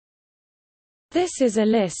This is a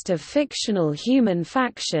list of fictional human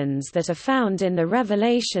factions that are found in the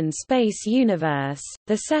Revelation space universe,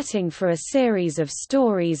 the setting for a series of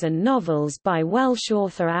stories and novels by Welsh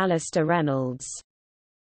author Alistair Reynolds.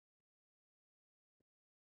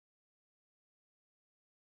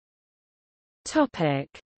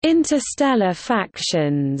 Interstellar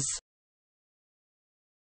factions.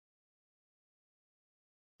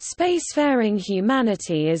 Spacefaring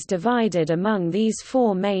humanity is divided among these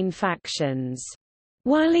four main factions.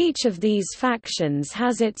 While each of these factions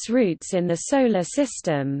has its roots in the Solar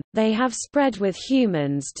System, they have spread with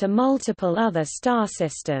humans to multiple other star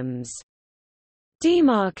systems.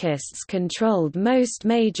 Demarchists controlled most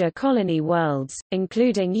major colony worlds,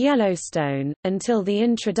 including Yellowstone, until the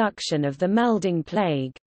introduction of the melding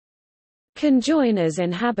plague. Conjoiners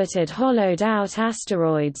inhabited hollowed-out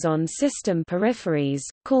asteroids on system peripheries,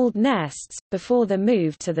 called nests, before the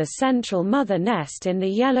move to the central mother nest in the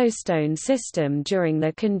Yellowstone system during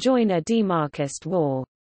the Conjoiner-Demarchist War.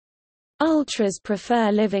 Ultras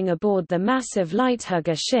prefer living aboard the massive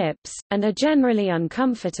lighthugger ships, and are generally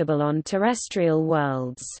uncomfortable on terrestrial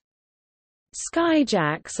worlds.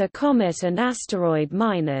 Skyjacks are comet and asteroid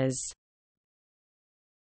miners.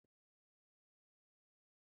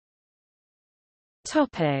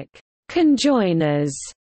 Conjoiners.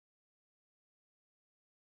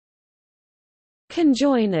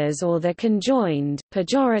 Conjoiners, or the conjoined,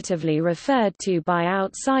 pejoratively referred to by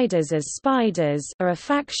outsiders as spiders, are a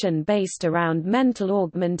faction based around mental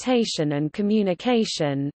augmentation and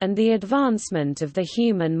communication, and the advancement of the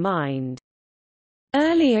human mind.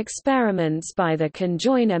 Early experiments by the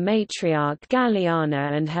conjoiner matriarch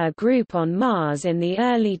Galliana and her group on Mars in the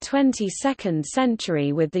early 22nd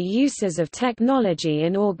century with the uses of technology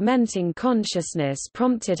in augmenting consciousness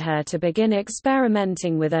prompted her to begin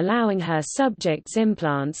experimenting with allowing her subjects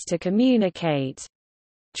implants to communicate,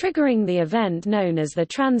 triggering the event known as the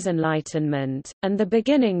Transenlightenment, and the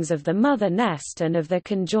beginnings of the mother nest and of the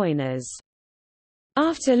conjoiners.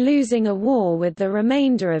 After losing a war with the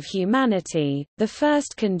remainder of humanity, the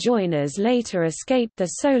first conjoiners later escaped the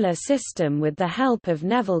Solar System with the help of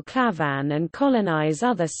Neville Clavan and colonize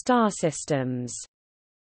other star systems.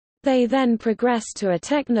 They then progressed to a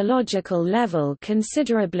technological level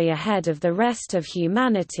considerably ahead of the rest of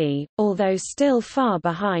humanity, although still far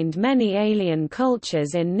behind many alien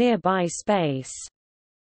cultures in nearby space.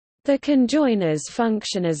 The conjoiners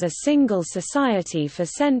function as a single society for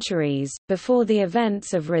centuries, before the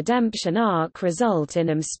events of Redemption Arc result in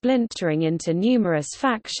them splintering into numerous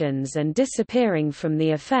factions and disappearing from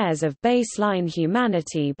the affairs of baseline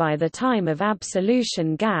humanity by the time of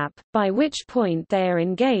Absolution Gap, by which point they are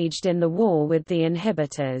engaged in the war with the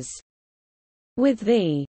inhibitors. With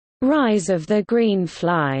the rise of the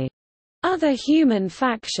Greenfly, other human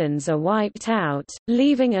factions are wiped out,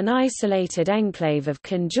 leaving an isolated enclave of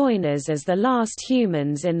conjoiners as the last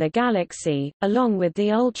humans in the galaxy, along with the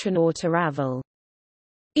Ultranaut Aravel.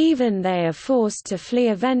 Even they are forced to flee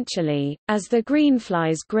eventually, as the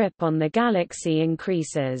Greenfly's grip on the galaxy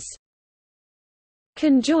increases.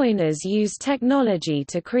 Conjoiners use technology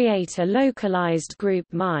to create a localized group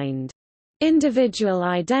mind. Individual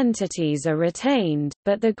identities are retained,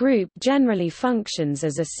 but the group generally functions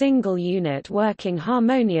as a single unit working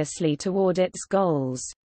harmoniously toward its goals.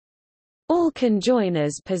 All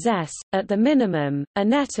conjoiners possess, at the minimum, a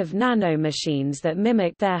net of nanomachines that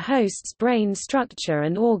mimic their host's brain structure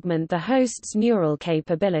and augment the host's neural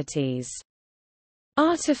capabilities.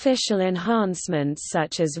 Artificial enhancements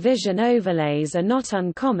such as vision overlays are not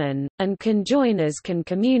uncommon, and conjoiners can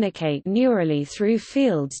communicate neurally through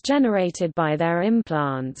fields generated by their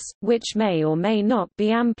implants, which may or may not be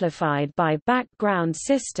amplified by background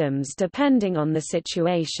systems depending on the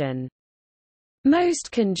situation.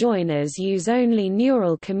 Most conjoiners use only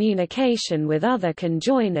neural communication with other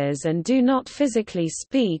conjoiners and do not physically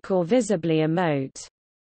speak or visibly emote.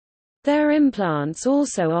 Their implants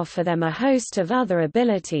also offer them a host of other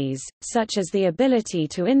abilities, such as the ability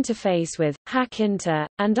to interface with, hack into,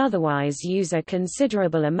 and otherwise use a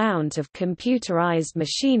considerable amount of computerized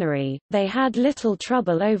machinery. They had little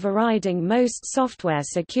trouble overriding most software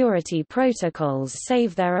security protocols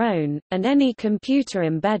save their own, and any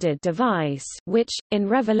computer-embedded device, which, in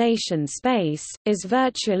Revelation space, is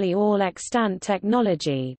virtually all extant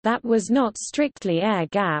technology that was not strictly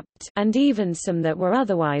air-gapped, and even some that were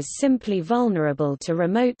otherwise simply vulnerable to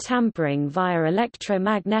remote tampering via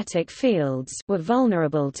electromagnetic fields were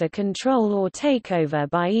vulnerable to control or takeover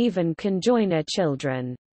by even conjoiner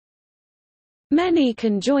children. Many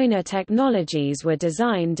conjoiner technologies were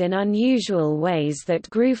designed in unusual ways that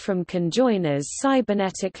grew from conjoiners'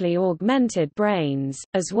 cybernetically augmented brains,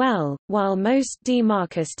 as well, while most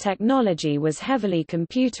Demarchist technology was heavily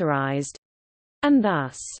computerized—and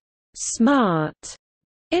thus, smart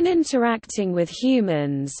in interacting with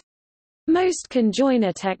humans. Most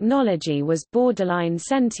conjoiner technology was borderline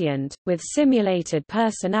sentient, with simulated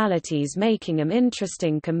personalities making them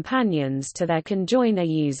interesting companions to their conjoiner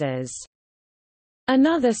users.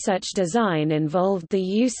 Another such design involved the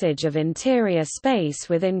usage of interior space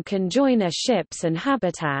within conjoiner ships and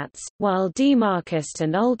habitats, while Demarchist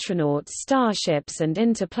and Ultranaut starships and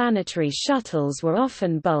interplanetary shuttles were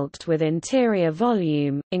often bulked with interior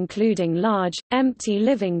volume, including large, empty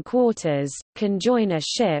living quarters. Conjoiner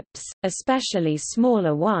ships, especially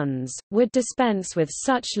smaller ones, would dispense with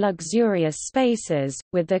such luxurious spaces,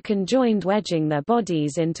 with the conjoined wedging their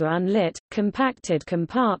bodies into unlit, compacted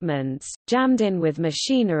compartments, jammed in with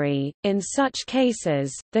machinery. In such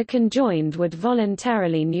cases, the conjoined would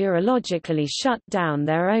voluntarily neurologically shut down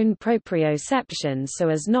their own proprioception so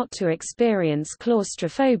as not to experience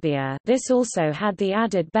claustrophobia. This also had the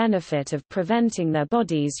added benefit of preventing their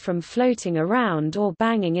bodies from floating around or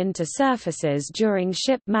banging into surfaces during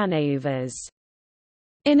ship maneuvers.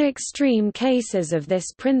 In extreme cases of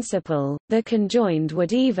this principle, the conjoined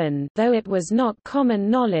would even, though it was not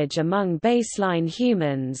common knowledge among baseline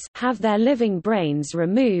humans, have their living brains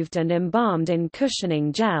removed and embalmed in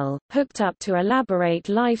cushioning gel, hooked up to elaborate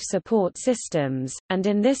life support systems, and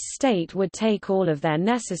in this state would take all of their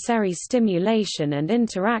necessary stimulation and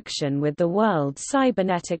interaction with the world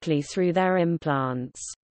cybernetically through their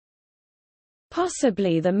implants.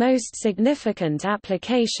 Possibly the most significant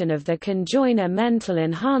application of the conjoiner mental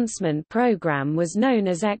enhancement program was known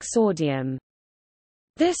as exordium.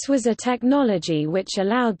 This was a technology which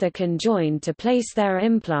allowed the conjoined to place their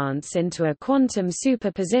implants into a quantum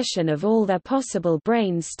superposition of all their possible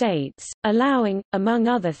brain states, allowing, among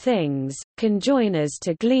other things, conjoiners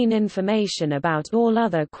to glean information about all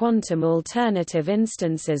other quantum alternative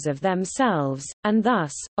instances of themselves, and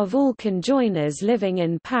thus, of all conjoiners living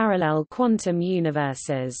in parallel quantum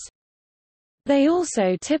universes. They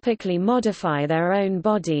also typically modify their own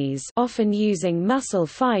bodies, often using muscle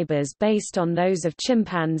fibers based on those of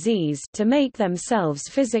chimpanzees, to make themselves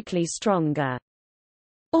physically stronger.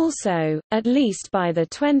 Also, at least by the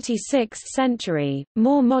 26th century,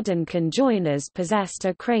 more modern conjoiners possessed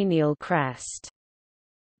a cranial crest.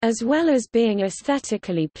 As well as being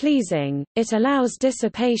aesthetically pleasing, it allows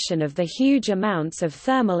dissipation of the huge amounts of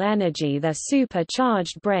thermal energy their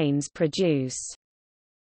supercharged brains produce.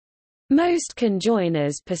 Most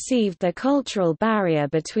conjoiners perceived the cultural barrier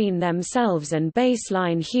between themselves and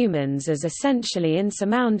baseline humans as essentially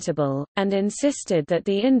insurmountable, and insisted that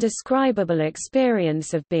the indescribable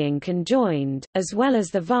experience of being conjoined, as well as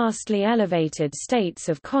the vastly elevated states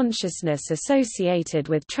of consciousness associated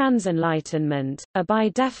with transenlightenment, are by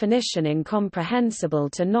definition incomprehensible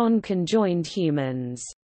to non-conjoined humans.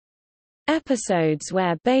 Episodes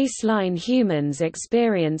where baseline humans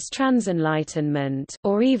experience transenlightenment,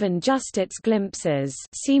 or even just its glimpses,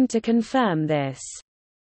 seem to confirm this.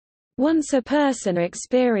 Once a person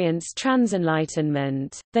experienced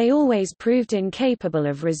transenlightenment, they always proved incapable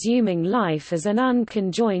of resuming life as an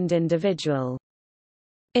unconjoined individual.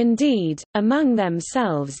 Indeed, among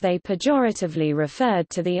themselves they pejoratively referred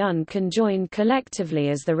to the unconjoined collectively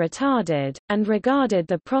as the retarded, and regarded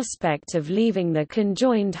the prospect of leaving the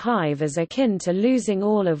conjoined hive as akin to losing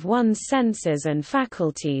all of one's senses and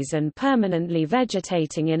faculties and permanently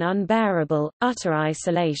vegetating in unbearable, utter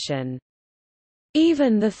isolation.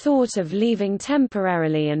 Even the thought of leaving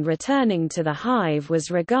temporarily and returning to the hive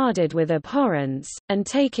was regarded with abhorrence, and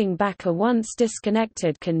taking back a once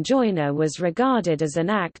disconnected conjoiner was regarded as an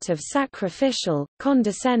act of sacrificial,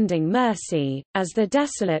 condescending mercy, as the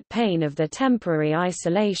desolate pain of the temporary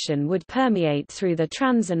isolation would permeate through the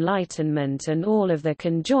transenlightenment and all of the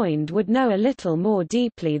conjoined would know a little more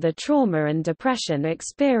deeply the trauma and depression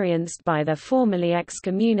experienced by their formerly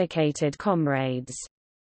excommunicated comrades.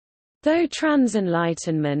 Though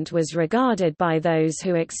transenlightenment was regarded by those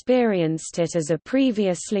who experienced it as a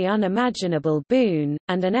previously unimaginable boon,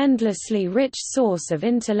 and an endlessly rich source of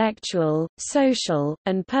intellectual, social,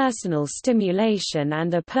 and personal stimulation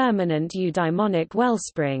and a permanent eudaimonic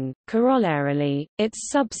wellspring, corollarily, its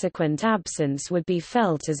subsequent absence would be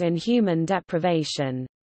felt as inhuman deprivation.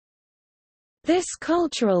 This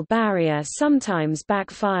cultural barrier sometimes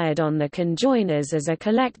backfired on the conjoiners as a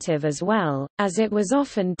collective as well, as it was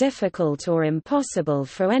often difficult or impossible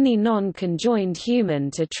for any non-conjoined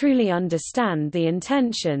human to truly understand the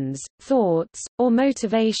intentions, thoughts, or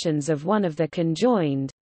motivations of one of the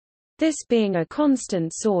conjoined. this being a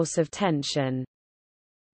constant source of tension.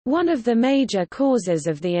 One of the major causes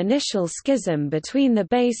of the initial schism between the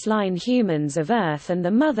baseline humans of Earth and the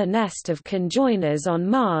mother nest of conjoiners on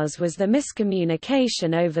Mars was the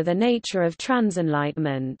miscommunication over the nature of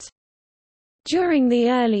transenlightenment. During the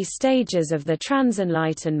early stages of the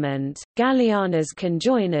Transenlightenment, Galiana's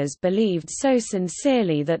conjoiners believed so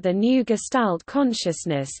sincerely that the new Gestalt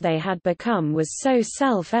consciousness they had become was so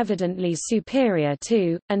self-evidently superior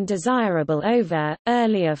to, and desirable over,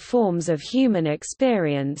 earlier forms of human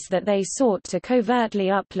experience that they sought to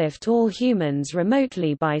covertly uplift all humans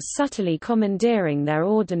remotely by subtly commandeering their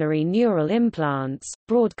ordinary neural implants,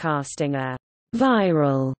 broadcasting a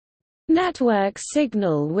viral network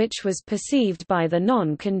signal which was perceived by the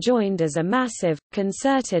non-conjoined as a massive,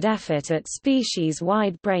 concerted effort at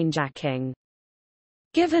species-wide brainjacking.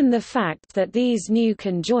 Given the fact that these new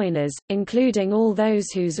conjoiners, including all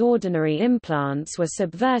those whose ordinary implants were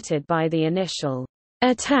subverted by the initial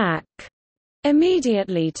attack,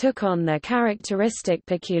 immediately took on their characteristic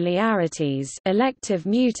peculiarities, elective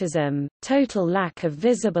mutism, total lack of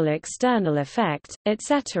visible external effect,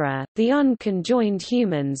 etc., the unconjoined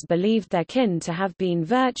humans believed their kin to have been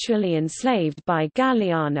virtually enslaved by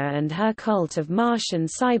Galiana and her cult of Martian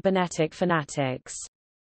cybernetic fanatics.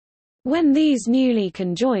 When these newly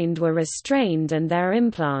conjoined were restrained and their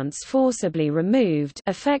implants forcibly removed,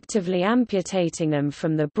 effectively amputating them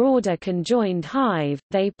from the broader conjoined hive,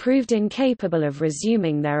 they proved incapable of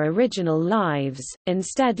resuming their original lives,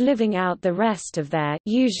 instead living out the rest of their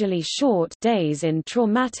usually short days in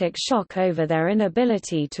traumatic shock over their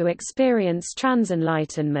inability to experience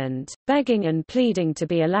transenlightenment, begging and pleading to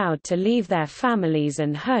be allowed to leave their families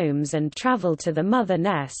and homes and travel to the mother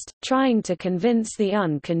nest, trying to convince the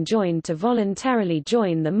unconjoined to voluntarily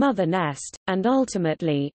join the mother nest, and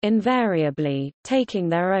ultimately, invariably, taking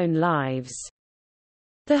their own lives.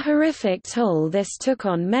 The horrific toll this took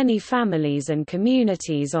on many families and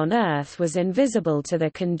communities on Earth was invisible to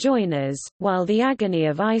the conjoiners, while the agony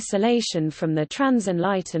of isolation from the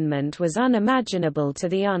transenlightenment was unimaginable to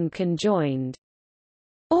the unconjoined.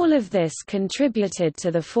 All of this contributed to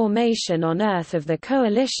the formation on Earth of the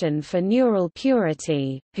Coalition for Neural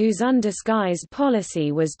Purity, whose undisguised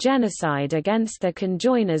policy was genocide against the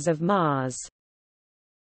conjoiners of Mars.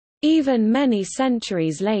 Even many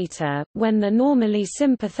centuries later, when the normally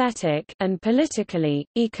sympathetic and politically,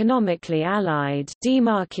 economically allied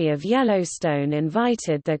Demarchy of Yellowstone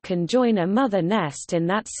invited the conjoiner mother nest in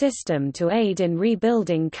that system to aid in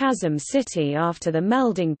rebuilding Chasm City after the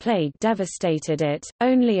melding plague devastated it,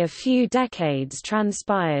 only a few decades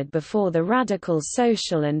transpired before the radical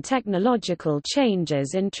social and technological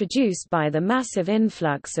changes introduced by the massive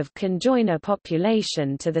influx of conjoiner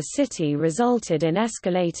population to the city resulted in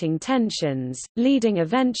escalating tensions, leading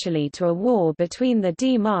eventually to a war between the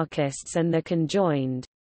Demarchists and the conjoined.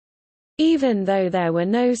 Even though there were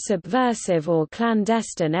no subversive or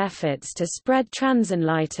clandestine efforts to spread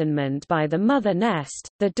transenlightenment by the mother nest,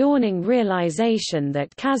 the dawning realization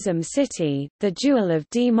that Chasm City, the jewel of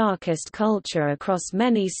Demarchist culture across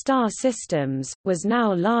many star systems, was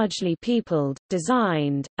now largely peopled,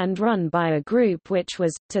 designed, and run by a group which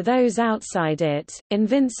was, to those outside it,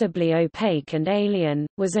 invincibly opaque and alien,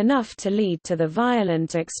 was enough to lead to the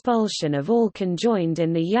violent expulsion of all conjoined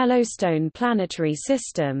in the Yellowstone planetary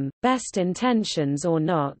system, best intentions or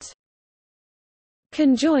not.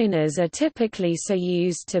 Conjoiners are typically so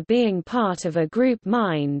used to being part of a group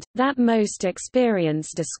mind, that most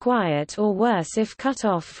experience disquiet or worse if cut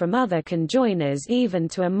off from other conjoiners even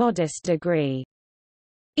to a modest degree.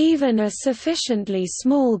 Even a sufficiently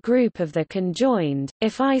small group of the conjoined,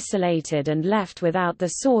 if isolated and left without the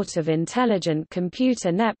sort of intelligent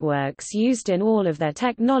computer networks used in all of their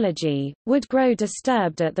technology, would grow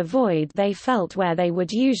disturbed at the void they felt where they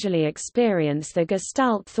would usually experience the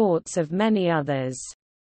Gestalt thoughts of many others.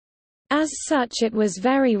 As such, it was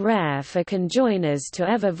very rare for conjoiners to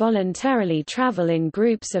ever voluntarily travel in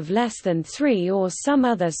groups of less than 3 or some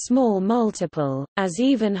other small multiple, as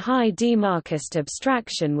even high Demarchist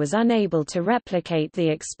abstraction was unable to replicate the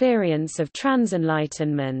experience of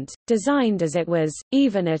transenlightenment, designed as it was,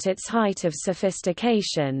 even at its height of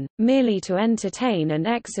sophistication, merely to entertain and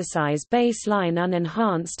exercise baseline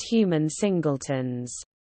unenhanced human singletons.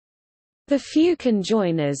 The few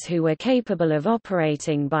conjoiners who were capable of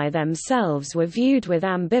operating by themselves were viewed with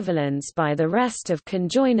ambivalence by the rest of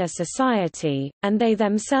conjoiner society, and they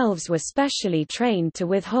themselves were specially trained to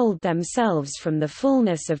withhold themselves from the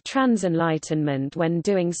fullness of transenlightenment when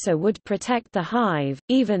doing so would protect the hive,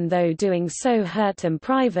 even though doing so hurt them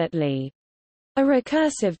privately. A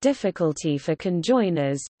recursive difficulty for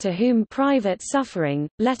conjoiners, to whom private suffering,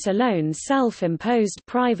 let alone self-imposed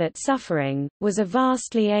private suffering, was a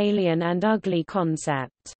vastly alien and ugly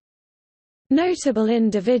concept. Notable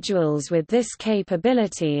individuals with this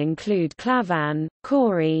capability include Clavan,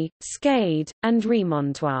 Corey, Skade, and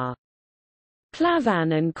Remontoir.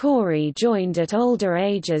 Clavan and Corey joined at older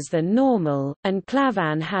ages than normal, and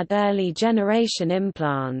Clavan had early generation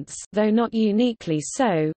implants, though not uniquely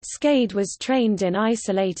so. Skade was trained in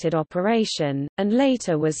isolated operation, and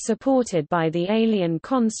later was supported by the alien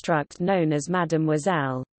construct known as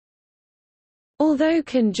Mademoiselle. Although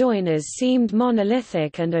conjoiners seemed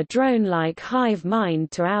monolithic and a drone-like hive mind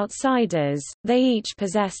to outsiders, they each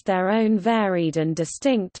possessed their own varied and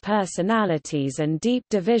distinct personalities, and deep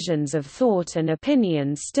divisions of thought and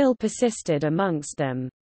opinion still persisted amongst them.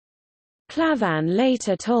 Clavan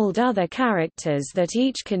later told other characters that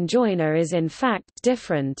each conjoiner is in fact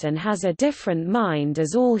different and has a different mind,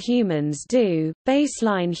 as all humans do.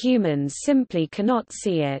 Baseline humans simply cannot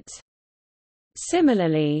see it.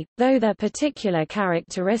 Similarly, though their particular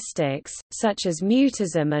characteristics, such as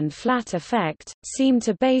mutism and flat effect, seem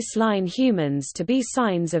to baseline humans to be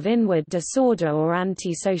signs of inward disorder or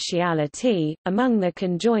antisociality, among the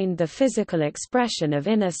conjoined the physical expression of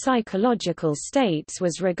inner psychological states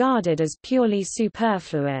was regarded as purely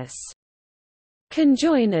superfluous.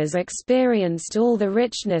 Conjoiners experienced all the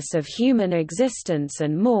richness of human existence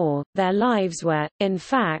and more. Their lives were, in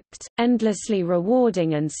fact, endlessly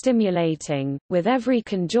rewarding and stimulating, with every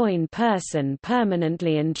conjoined person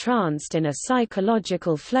permanently entranced in a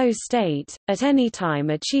psychological flow state, at any time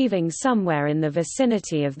achieving somewhere in the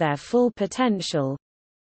vicinity of their full potential.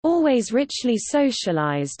 Always richly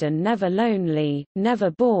socialized and never lonely, never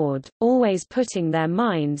bored, always putting their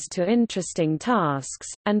minds to interesting tasks,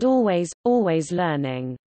 and always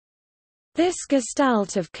learning. This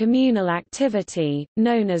gestalt of communal activity,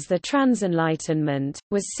 known as the transenlightenment,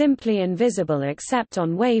 was simply invisible except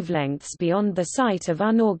on wavelengths beyond the sight of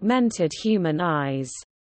unaugmented human eyes.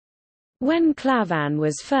 When Clavan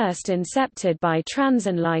was first incepted by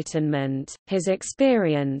transenlightenment, his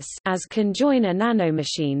experience as conjoiner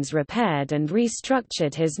nanomachines repaired and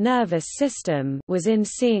restructured his nervous system was in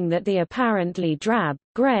seeing that the apparently drab,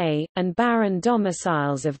 grey, and barren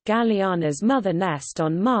domiciles of Galliana's mother nest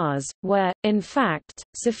on Mars, were, in fact,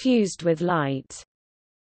 suffused with light.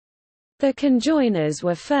 The conjoiners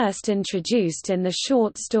were first introduced in the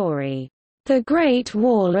short story, The Great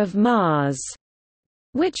Wall of Mars,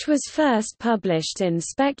 which was first published in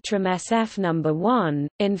Spectrum SF No. 1,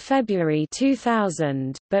 in February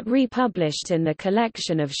 2000, but republished in the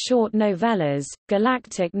collection of short novellas,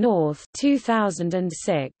 Galactic North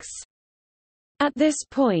 2006. At this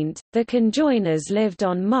point, the conjoiners lived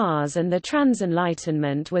on Mars and the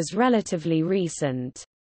transenlightenment was relatively recent.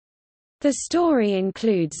 The story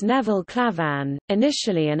includes Neville Clavan,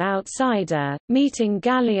 initially an outsider, meeting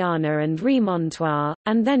Galliana and Remontoir,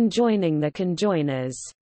 and then joining the conjoiners.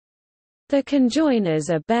 The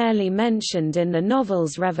conjoiners are barely mentioned in the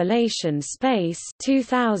novels Revelation Space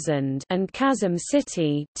 2000 and Chasm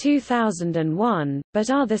City 2001,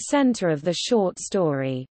 but are the center of the short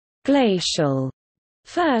story, Glacial,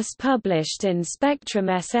 first published in Spectrum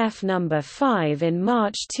SF No. 5 in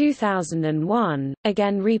March 2001,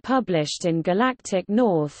 again republished in Galactic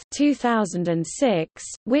North 2006,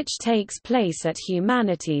 which takes place at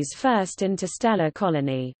humanity's first interstellar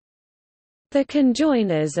colony. The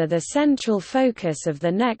conjoiners are the central focus of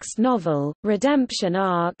the next novel, Redemption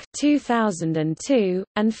Arc 2002,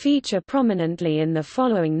 and feature prominently in the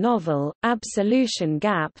following novel, Absolution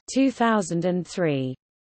Gap 2003.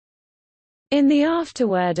 In the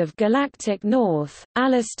afterword of Galactic North,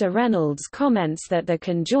 Alistair Reynolds comments that the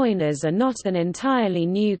conjoiners are not an entirely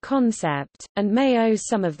new concept, and may owe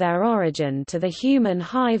some of their origin to the human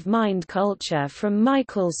hive mind culture from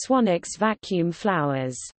Michael Swanwick's Vacuum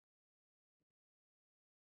Flowers.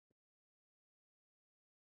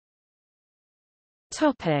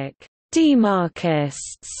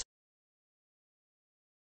 Demarchists.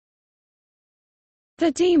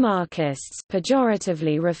 The Demarchists,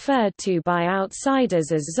 pejoratively referred to by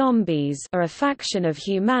outsiders as zombies, are a faction of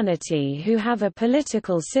humanity who have a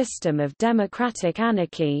political system of democratic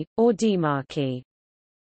anarchy, or demarchy.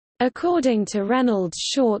 According to Reynolds'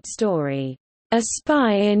 short story, A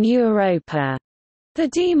Spy in Europa, the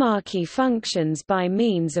demarchy functions by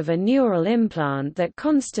means of a neural implant that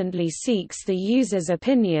constantly seeks the user's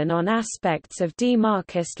opinion on aspects of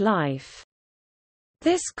demarchist life.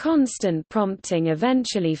 This constant prompting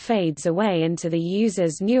eventually fades away into the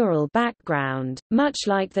user's neural background, much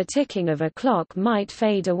like the ticking of a clock might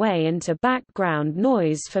fade away into background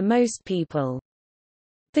noise for most people.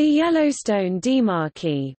 The Yellowstone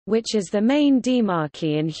Demarchy, which is the main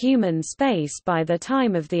demarchy in human space by the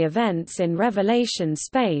time of the events in Revelation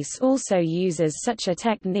space, also uses such a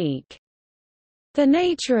technique. The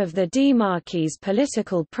nature of the demarchy's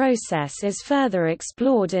political process is further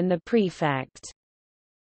explored in the prefect.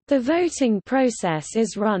 The voting process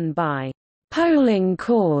is run by polling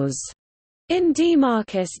corps in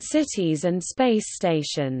demarchist cities and space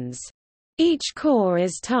stations. Each corps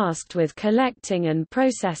is tasked with collecting and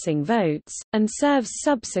processing votes, and serves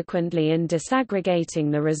subsequently in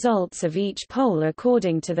disaggregating the results of each poll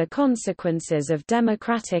according to the consequences of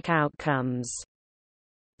democratic outcomes.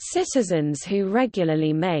 Citizens who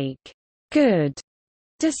regularly make good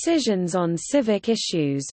decisions on civic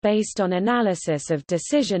issues, based on analysis of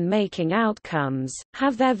decision-making outcomes,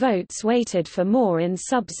 have their votes weighted for more in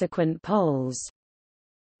subsequent polls.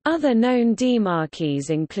 Other known demarchies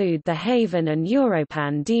include the Haven and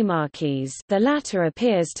Europan demarchies, the latter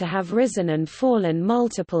appears to have risen and fallen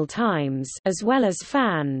multiple times, as well as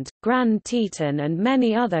Fand, Grand Teton and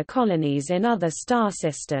many other colonies in other star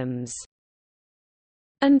systems.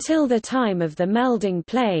 Until the time of the melding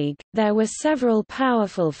plague, there were several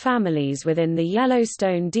powerful families within the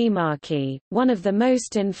Yellowstone Demarchy, one of the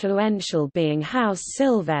most influential being House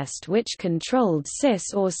Sylvest, which controlled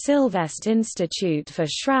SIS or Sylvest Institute for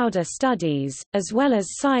Shrouder Studies, as well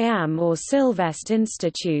as Siam or Sylvest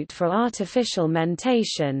Institute for Artificial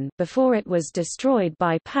Mentation, before it was destroyed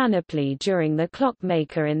by Panoply during the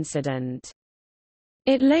Clockmaker incident.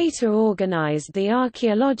 It later organized the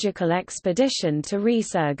archaeological expedition to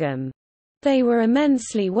Resurgam. They were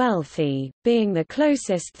immensely wealthy, being the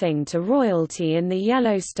closest thing to royalty in the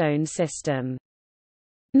Yellowstone system.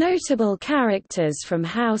 Notable characters from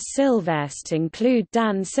House Sylvest include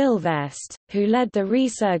Dan Sylvest, who led the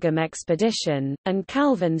Resurgam expedition, and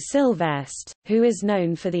Calvin Sylvest, who is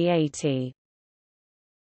known for the 80.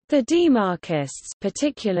 The Demarchists,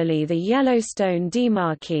 particularly the Yellowstone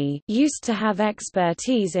Demarchy, used to have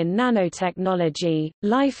expertise in nanotechnology,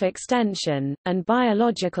 life extension, and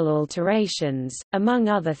biological alterations, among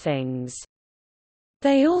other things.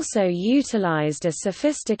 They also utilized a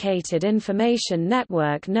sophisticated information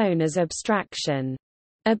network known as abstraction.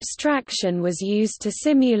 Abstraction was used to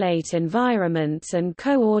simulate environments and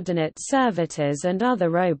coordinate servitors and other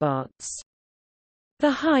robots. The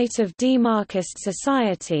height of Demarchist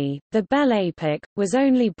society, the Belle Epoque, was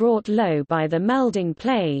only brought low by the melding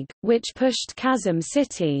plague, which pushed Chasm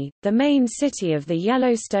City, the main city of the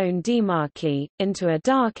Yellowstone Demarchy, into a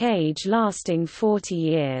dark age lasting 40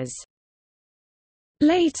 years.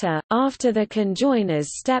 Later, after the Conjoiners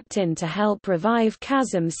stepped in to help revive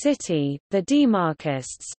Chasm City, the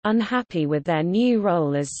Demarchists, unhappy with their new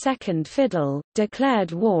role as second fiddle,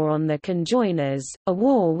 declared war on the Conjoiners, a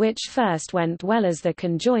war which first went well as the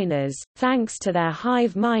Conjoiners, thanks to their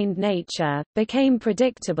hive-mind nature, became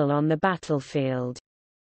predictable on the battlefield.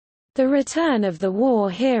 The return of the war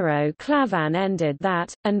hero Clavan ended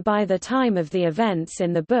that, and by the time of the events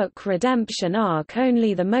in the book Redemption Arc,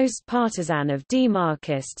 only the most partisan of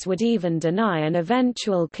Demarchists would even deny an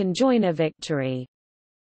eventual Conjoiner victory.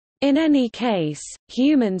 In any case,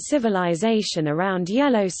 human civilization around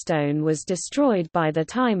Yellowstone was destroyed by the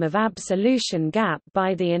time of Absolution Gap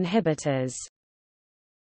by the inhibitors.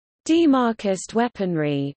 Demarchist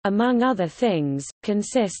weaponry, among other things,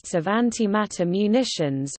 consists of antimatter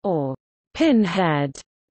munitions or pinhead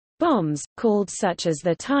bombs, called such as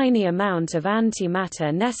the tiny amount of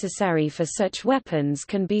antimatter necessary for such weapons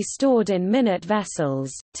can be stored in minute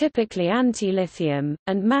vessels, typically anti-lithium,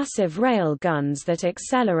 and massive rail guns that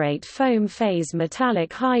accelerate foam-phase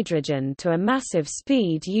metallic hydrogen to a massive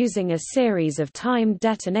speed using a series of timed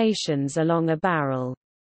detonations along a barrel.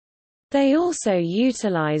 They also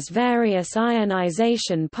utilize various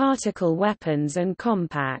ionization particle weapons and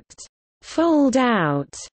compact,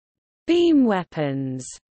 fold-out beam weapons.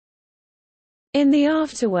 In the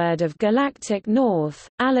afterword of Galactic North,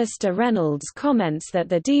 Alistair Reynolds comments that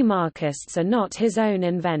the Demarchists are not his own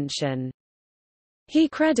invention. He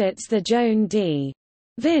credits the Joan D.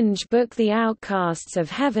 Vinge book The Outcasts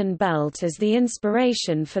of Heaven Belt as the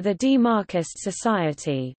inspiration for the Demarchist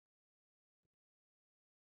Society.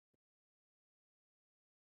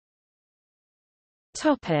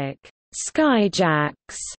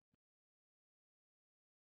 Skyjacks.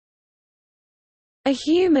 A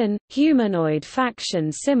humanoid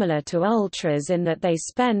faction similar to Ultras in that they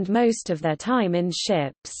spend most of their time in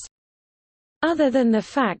ships. Other than the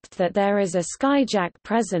fact that there is a Skyjack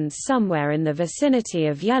presence somewhere in the vicinity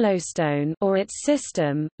of Yellowstone or its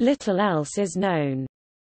system, little else is known.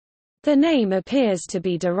 The name appears to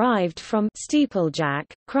be derived from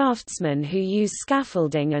steeplejack, craftsmen who use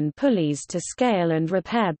scaffolding and pulleys to scale and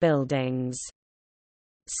repair buildings.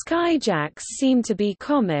 Skyjacks seem to be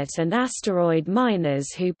comet and asteroid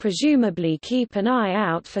miners who presumably keep an eye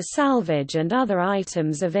out for salvage and other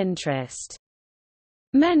items of interest.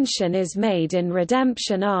 Mention is made in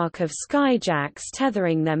Redemption Arc of Skyjacks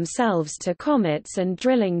tethering themselves to comets and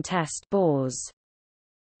drilling test bores.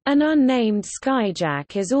 An unnamed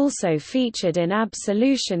Skyjack is also featured in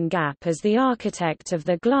Absolution Gap as the architect of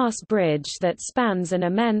the glass bridge that spans an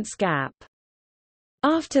immense gap.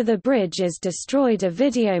 After the bridge is destroyed, a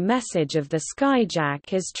video message of the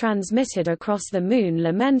Skyjack is transmitted across the Moon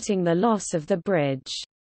lamenting the loss of the bridge.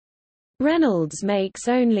 Reynolds makes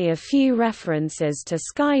only a few references to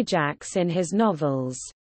Skyjacks in his novels.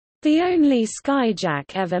 The only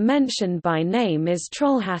Skyjack ever mentioned by name is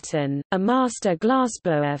Trollhättan, a master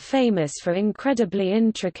glassblower famous for incredibly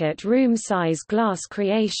intricate room-size glass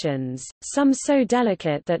creations, some so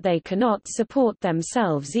delicate that they cannot support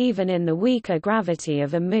themselves even in the weaker gravity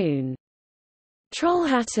of a moon.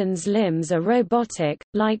 Trollhättan's limbs are robotic,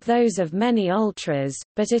 like those of many ultras,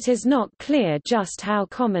 but it is not clear just how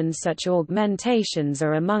common such augmentations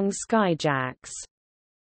are among Skyjacks.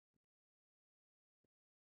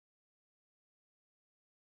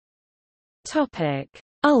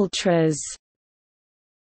 Ultras.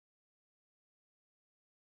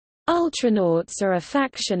 Ultranauts are a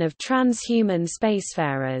faction of transhuman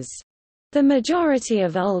spacefarers. The majority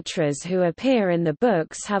of ultras who appear in the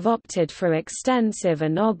books have opted for extensive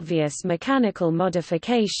and obvious mechanical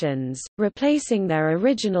modifications, replacing their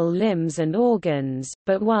original limbs and organs,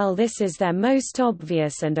 but while this is their most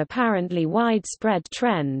obvious and apparently widespread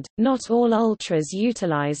trend, not all ultras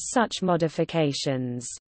utilize such modifications.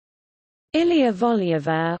 Ilya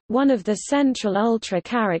Volyeva, one of the central ultra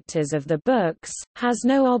characters of the books, has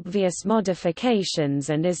no obvious modifications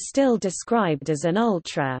and is still described as an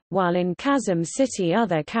ultra, while in Chasm City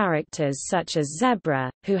other characters such as Zebra,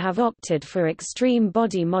 who have opted for extreme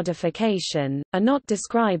body modification, are not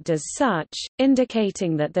described as such,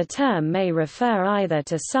 indicating that the term may refer either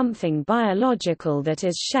to something biological that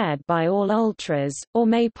is shared by all ultras, or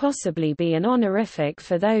may possibly be an honorific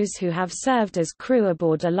for those who have served as crew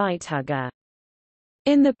aboard a lighthugger.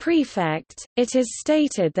 In the Prefect, it is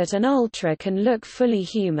stated that an ultra can look fully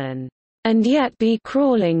human, and yet be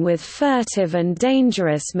crawling with furtive and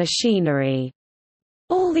dangerous machinery.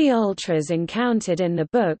 All the ultras encountered in the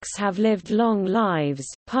books have lived long lives,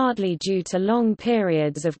 partly due to long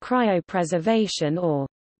periods of cryopreservation or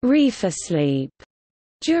reefersleep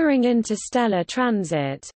during interstellar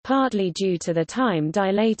transit, partly due to the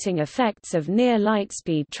time-dilating effects of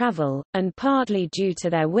near-lightspeed travel, and partly due to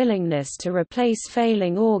their willingness to replace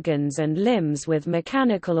failing organs and limbs with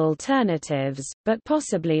mechanical alternatives, but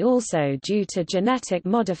possibly also due to genetic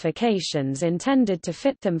modifications intended to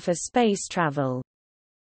fit them for space travel.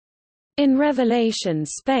 In Revelation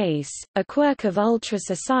Space, a quirk of Ultra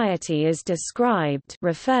Society is described,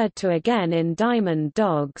 referred to again in Diamond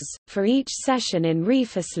Dogs. For each session in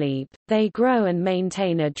Reefersleep, they grow and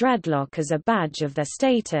maintain a dreadlock as a badge of their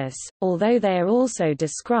status, although they are also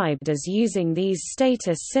described as using these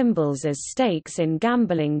status symbols as stakes in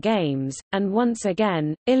gambling games, and once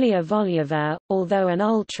again, Ilya Volyeva, although an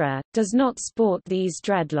Ultra, does not sport these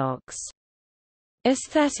dreadlocks.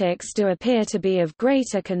 Aesthetics do appear to be of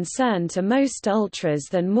greater concern to most ultras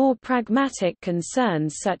than more pragmatic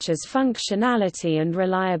concerns such as functionality and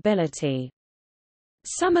reliability.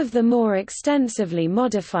 Some of the more extensively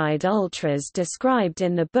modified ultras described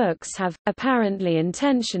in the books have, apparently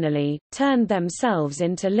intentionally, turned themselves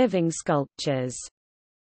into living sculptures.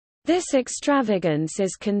 This extravagance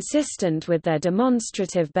is consistent with their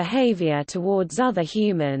demonstrative behavior towards other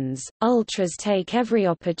humans. Ultras take every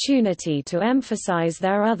opportunity to emphasize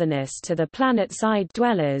their otherness to the planet-side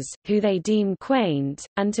dwellers, who they deem quaint,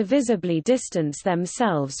 and to visibly distance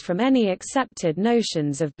themselves from any accepted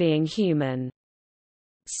notions of being human.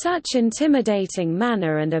 Such intimidating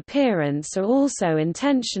manner and appearance are also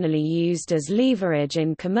intentionally used as leverage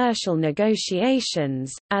in commercial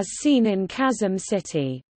negotiations, as seen in Chasm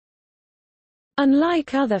City.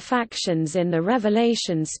 Unlike other factions in the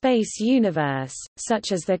Revelation Space universe,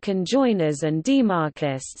 such as the Conjoiners and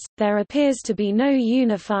Demarchists, there appears to be no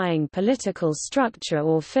unifying political structure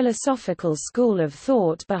or philosophical school of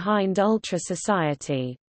thought behind Ultra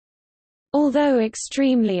Society. Although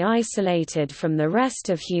extremely isolated from the rest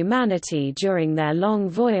of humanity during their long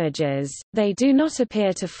voyages, they do not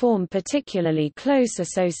appear to form particularly close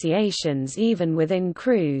associations even within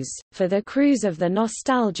crews. For the crews of the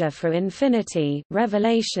Nostalgia for Infinity,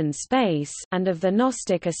 Revelation Space, and of the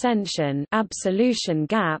Gnostic Ascension, Absolution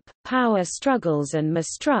Gap, power struggles and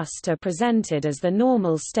mistrust are presented as the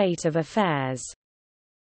normal state of affairs.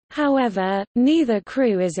 However, neither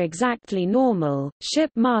crew is exactly normal.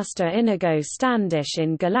 Shipmaster Inigo Standish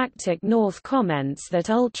in Galactic North comments that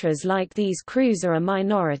ultras like these crews are a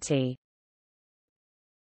minority.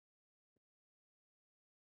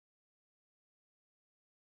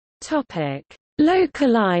 Topic: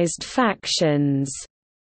 Localized factions.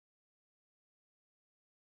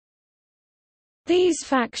 These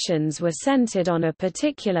factions were centered on a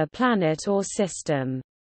particular planet or system.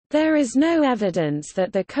 There is no evidence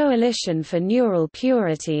that the Coalition for Neural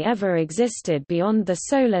Purity ever existed beyond the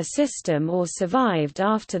Solar System or survived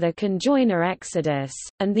after the Conjoiner exodus,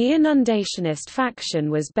 and the Inundationist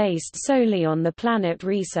faction was based solely on the planet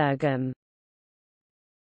Resurgam.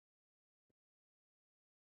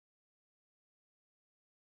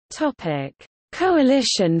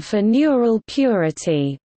 Coalition for Neural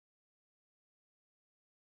Purity.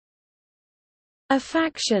 A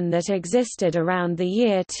faction that existed around the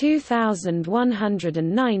year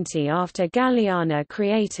 2190 after Galliana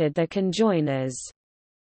created the Conjoiners.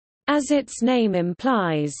 As its name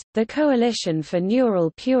implies, the Coalition for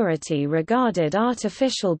Neural Purity regarded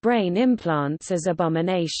artificial brain implants as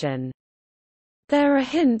abomination. There are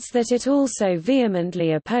hints that it also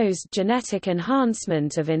vehemently opposed genetic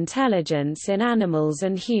enhancement of intelligence in animals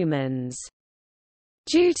and humans.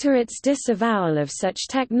 Due to its disavowal of such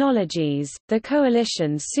technologies, the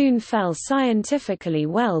coalition soon fell scientifically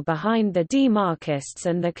well behind the Demarchists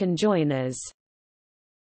and the Conjoiners.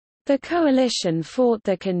 The coalition fought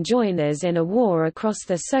the Conjoiners in a war across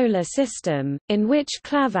the Solar System, in which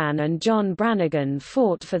Clavan and John Brannigan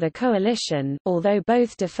fought for the coalition, although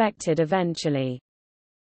both defected eventually.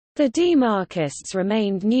 The Demarchists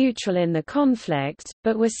remained neutral in the conflict,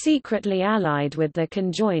 but were secretly allied with the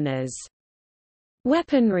Conjoiners.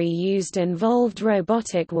 Weaponry used involved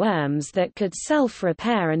robotic worms that could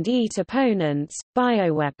self-repair and eat opponents,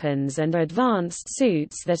 bioweapons and advanced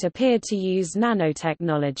suits that appeared to use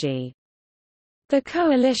nanotechnology. The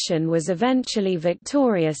coalition was eventually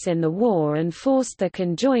victorious in the war and forced the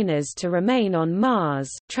Conjoiners to remain on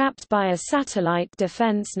Mars, trapped by a satellite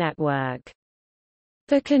defense network.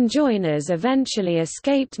 The Conjoiners eventually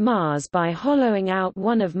escaped Mars by hollowing out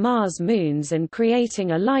one of Mars' moons and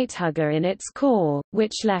creating a lighthugger in its core,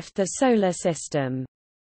 which left the Solar System.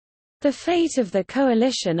 The fate of the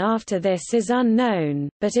Coalition after this is unknown,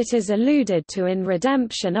 but it is alluded to in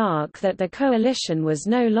Redemption Arc that the Coalition was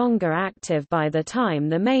no longer active by the time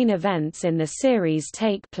the main events in the series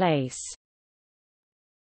take place.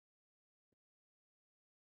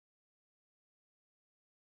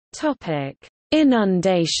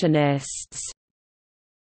 Inundationists.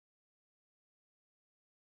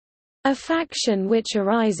 A faction which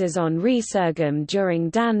arises on Resurgam during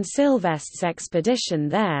Dan Sylvest's expedition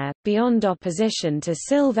there. Beyond opposition to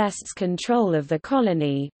Sylvest's control of the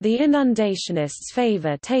colony, the Inundationists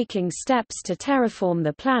favor taking steps to terraform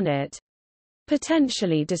the planet,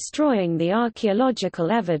 potentially destroying the archaeological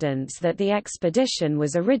evidence that the expedition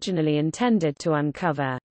was originally intended to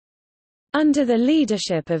uncover. Under the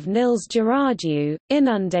leadership of Nils Gerardiu,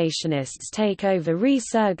 Inundationists take over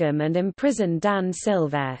Resurgam and imprison Dan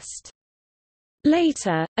Sylvest.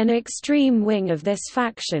 Later, an extreme wing of this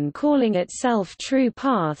faction calling itself True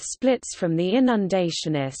Path splits from the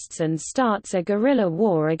Inundationists and starts a guerrilla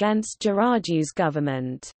war against Gerardiu's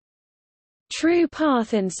government. True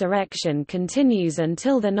Path insurrection continues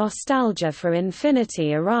until the Nostalgia for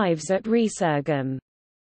Infinity arrives at Resurgam.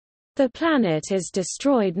 The planet is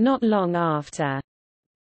destroyed not long after.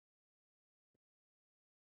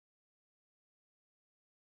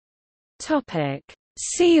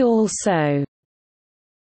 See also: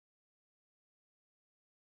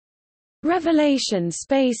 Revelation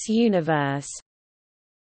Space Universe,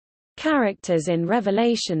 Characters in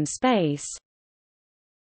Revelation Space,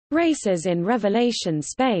 Races in Revelation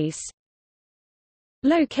Space,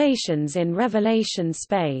 Locations in Revelation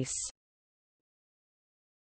Space.